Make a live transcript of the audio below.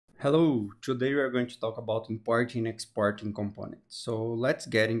Hello, today we are going to talk about importing and exporting components. So let's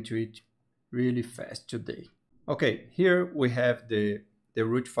get into it really fast today. Okay, here we have the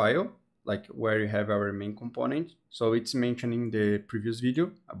root file, like where you have our main component. So it's mentioning the previous video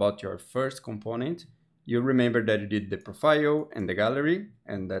about your first component. You remember that you did the profile and the gallery,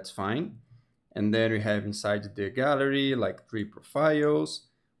 and that's fine. And then we have inside the gallery like 3 profiles.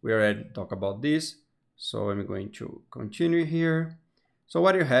 We already talked about this. So I'm going to continue here. So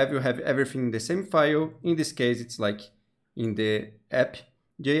what you have everything in the same file. In this case, it's like in the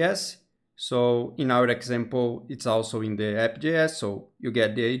app.js. So in our example, it's also in the app.js. So you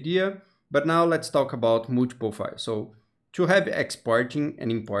get the idea. But now let's talk about multiple files. So to have exporting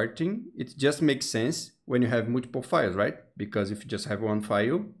and importing, it just makes sense when you have multiple files, right? Because if you just have one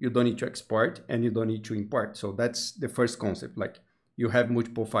file, you don't need to export and you don't need to import. So that's the first concept. Like you have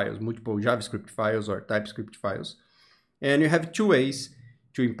multiple files, multiple JavaScript files or TypeScript files. And you have 2 ways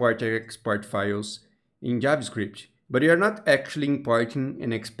to import and export files in JavaScript, but you're not actually importing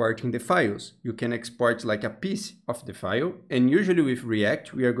and exporting the files. You can export like a piece of the file, and usually with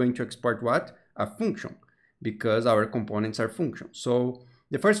React, we are going to export what? A function, because our components are functions. So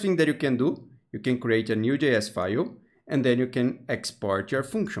the first thing that you can do, you can create a new JS file, and then you can export your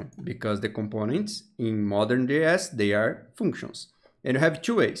function, because the components in modern JS, they are functions. And you have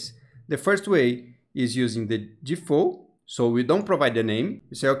 2 ways. The first way is using the default. So we don't provide the name.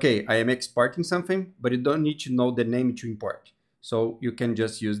 You say, okay, I am exporting something, but you don't need to know the name to import. So you can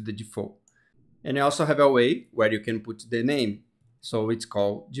just use the default. And you also have a way where you can put the name. So it's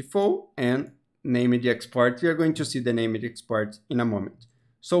called default and name the export. You're going to see the name of the export in a moment.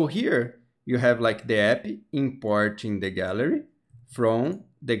 So here you have like the app importing the gallery from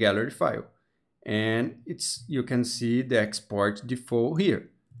the gallery file. And you can see the export default here.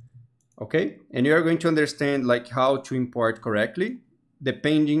 Okay, and you are going to understand like how to import correctly,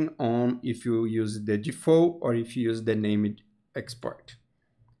 depending on if you use the default or if you use the named export.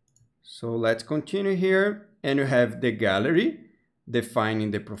 So let's continue here, and you have the gallery defining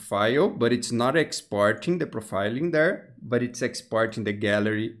the profile, but it's not exporting the profiling there, but it's exporting the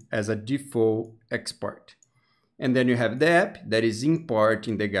gallery as a default export. And then you have the app that is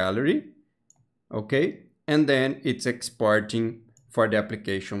importing the gallery, okay, and then it's exporting for the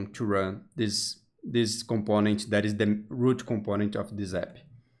application to run this component that is the root component of this app.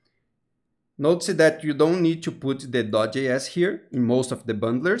 Notice that you don't need to put the .js here in most of the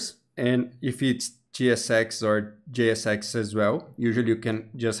bundlers, and if it's TSX or JSX as well, usually you can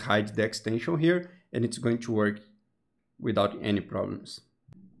just hide the extension here and it's going to work without any problems.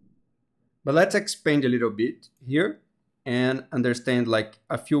 But let's expand a little bit here and understand like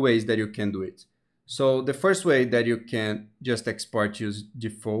a few ways that you can do it. So the first way that you can just export use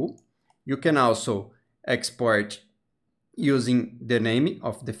default. You can also export using the name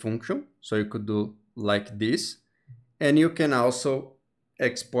of the function. So you could do like this. And you can also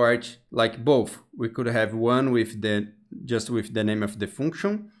export like both. We could have one with just with the name of the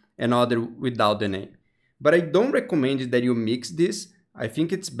function and other without the name. But I don't recommend that you mix this. I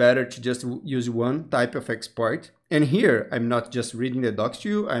think it's better to just use one type of export. And here, I'm not just reading the docs to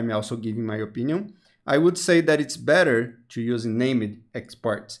you, I'm also giving my opinion. I would say that it's better to use named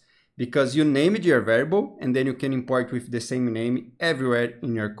exports because you named your variable and then you can import with the same name everywhere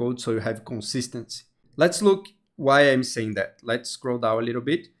in your code so you have consistency. Let's look why I'm saying that. Let's scroll down a little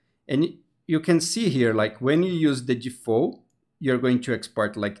bit and you can see here like when you use the default, you're going to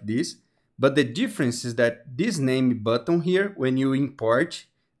export like this. But the difference is that this name button here, when you import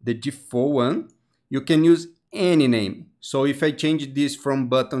the default one, you can use any name. So if I change this from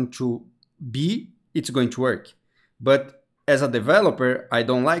button to B, it's going to work. But as a developer, I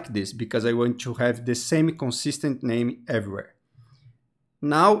don't like this because I want to have the same consistent name everywhere.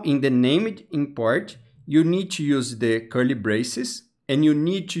 Now in the named import, you need to use the curly braces and you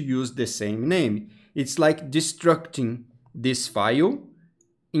need to use the same name. It's like destructing this file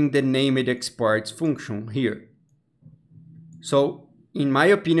in the named exports function here. So in my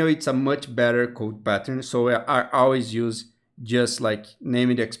opinion, it's a much better code pattern. So I always use just like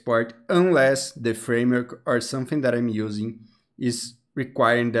named export unless the framework or something that I'm using is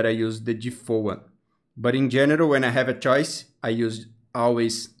requiring that I use the default one. But in general, when I have a choice, I use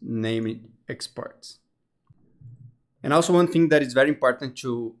always named exports. And also one thing that is very important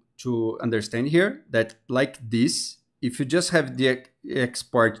to understand here, that like this, if you just have the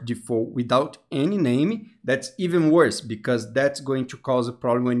export default without any name, that's even worse because that's going to cause a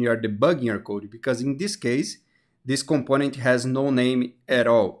problem when you are debugging your code. Because in this case, this component has no name at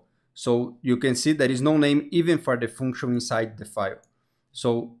all. So you can see there is no name even for the function inside the file.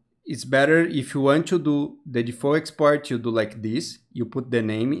 So it's better if you want to do the default export, you do like this. You put the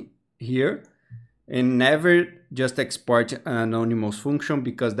name here and never just export an anonymous function,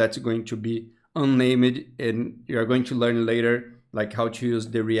 because that's going to be unnamed, and you're going to learn later like how to use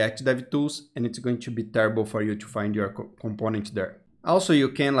the React Dev tools, and it's going to be terrible for you to find your component there. Also, you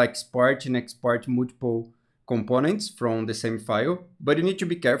can like export and export multiple components from the same file, but you need to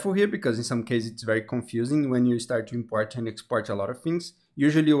be careful here because in some cases it's very confusing when you start to import and export a lot of things.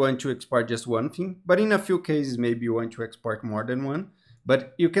 Usually you want to export just one thing, but in a few cases maybe you want to export more than one.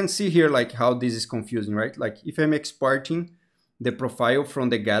 But you can see here like how this is confusing, right? Like if I'm exporting the profile from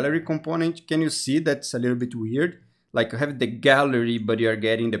the gallery component, can you see that's a little bit weird? Like you have the gallery, but you're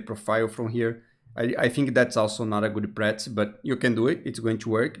getting the profile from here. I think that's also not a good practice, but you can do it. It's going to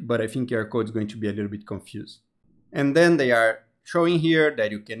work, but I think your code is going to be a little bit confused. And then they are showing here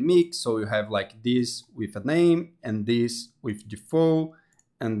that you can mix. So you have like this with a name and this with default.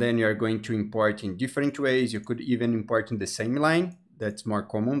 And then you're going to import in different ways. You could even import in the same line. That's more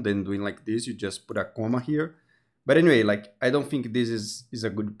common than doing like this. You just put a comma here. But anyway, like I don't think this is a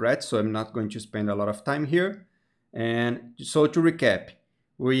good practice, so I'm not going to spend a lot of time here. And so to recap,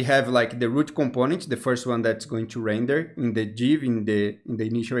 we have like the root component, the first one that's going to render in the div, in the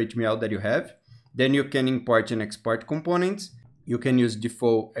initial HTML that you have. Then you can import and export components. You can use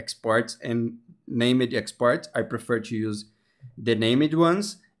default exports and named exports. I prefer to use the named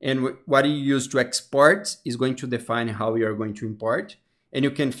ones. And what you use to export is going to define how you are going to import. And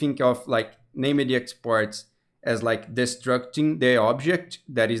you can think of like named exports as like destructing the object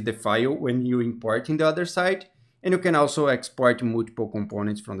that is the file when you import in the other side. And you can also export multiple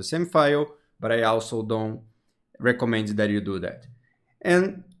components from the same file, but I also don't recommend that you do that.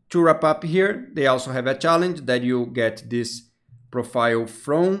 And to wrap up here, they also have a challenge that you get this profile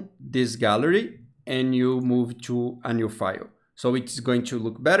from this gallery and you move to a new file. So it's going to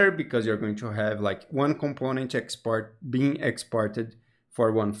look better because you're going to have like one component being exported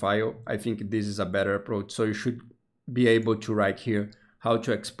for one file. I think this is a better approach. So you should be able to write here how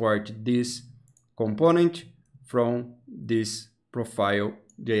to export this component from this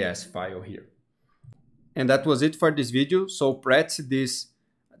profile.js file here. And that was it for this video. So practice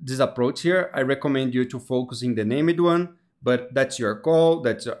this approach here. I recommend you to focus in the named one, but that's your call,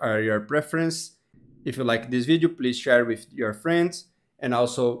 that's your preference. If you like this video, please share with your friends and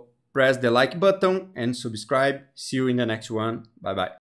also press the like button and subscribe. See you in the next one. Bye bye.